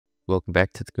Welcome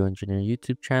back to the GoEngineer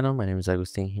YouTube channel. My name is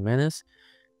Agustin Jimenez.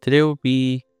 Today we'll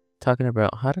be talking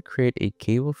about how to create a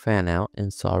cable fan out in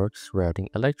SOLIDWORKS Routing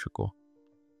Electrical.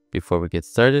 Before we get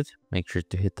started, make sure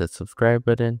to hit that subscribe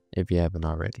button if you haven't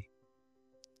already.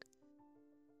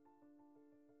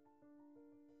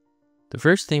 The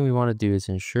first thing we want to do is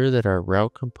ensure that our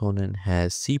route component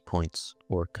has CPoints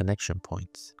or connection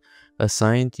points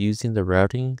assigned using the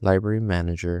Routing Library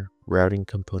Manager Routing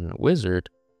Component Wizard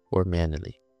or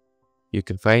manually. You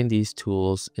can find these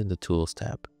tools in the Tools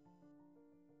tab.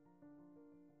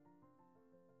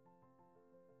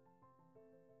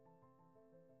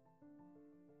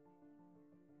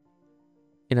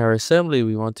 In our assembly,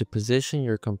 we want to position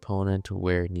your component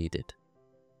where needed.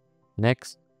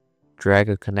 Next, drag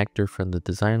a connector from the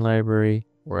design library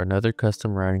or another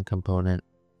custom routing component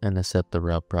and accept the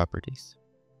route properties.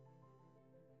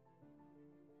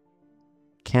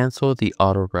 Cancel the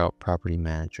Auto Route Property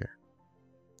Manager.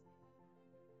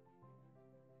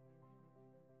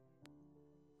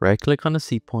 Right-click on a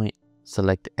C point,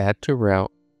 select Add to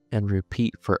Route, and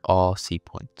repeat for all C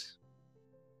points.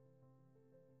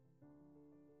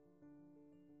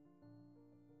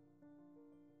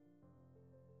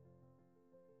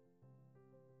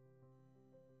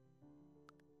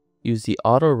 Use the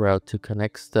auto route to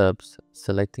connect stubs,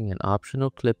 selecting an optional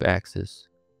clip axis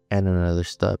and another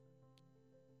stub.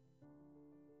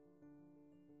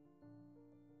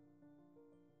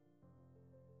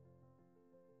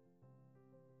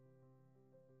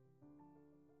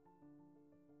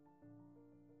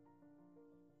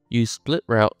 Use split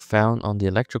route found on the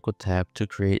electrical tab to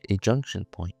create a junction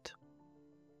point.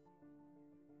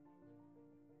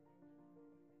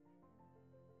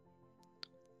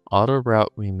 Auto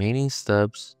route remaining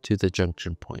stubs to the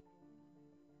junction point.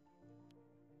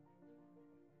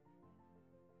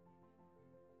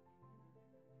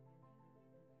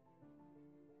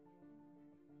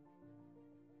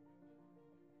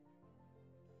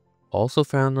 Also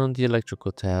found on the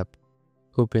electrical tab,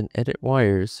 open Edit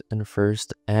Wires and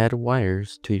first add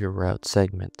wires to your route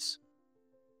segments.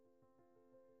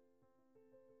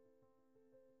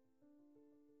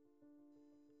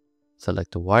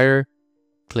 Select a wire,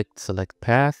 click Select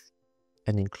Path,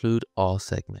 and include all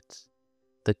segments.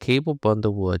 The cable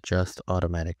bundle will adjust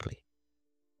automatically.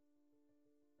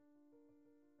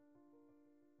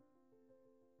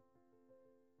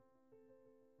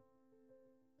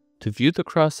 To view the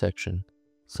cross-section,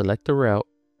 select the route,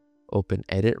 open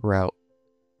Edit Route,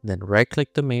 then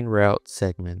right-click the main route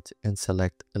segment and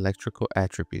select Electrical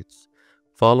Attributes,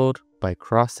 followed by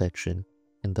Cross-Section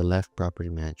in the left Property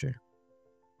Manager.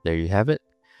 There you have it.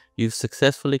 You've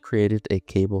successfully created a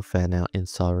cable fan out in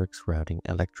SOLIDWORKS Routing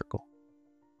Electrical.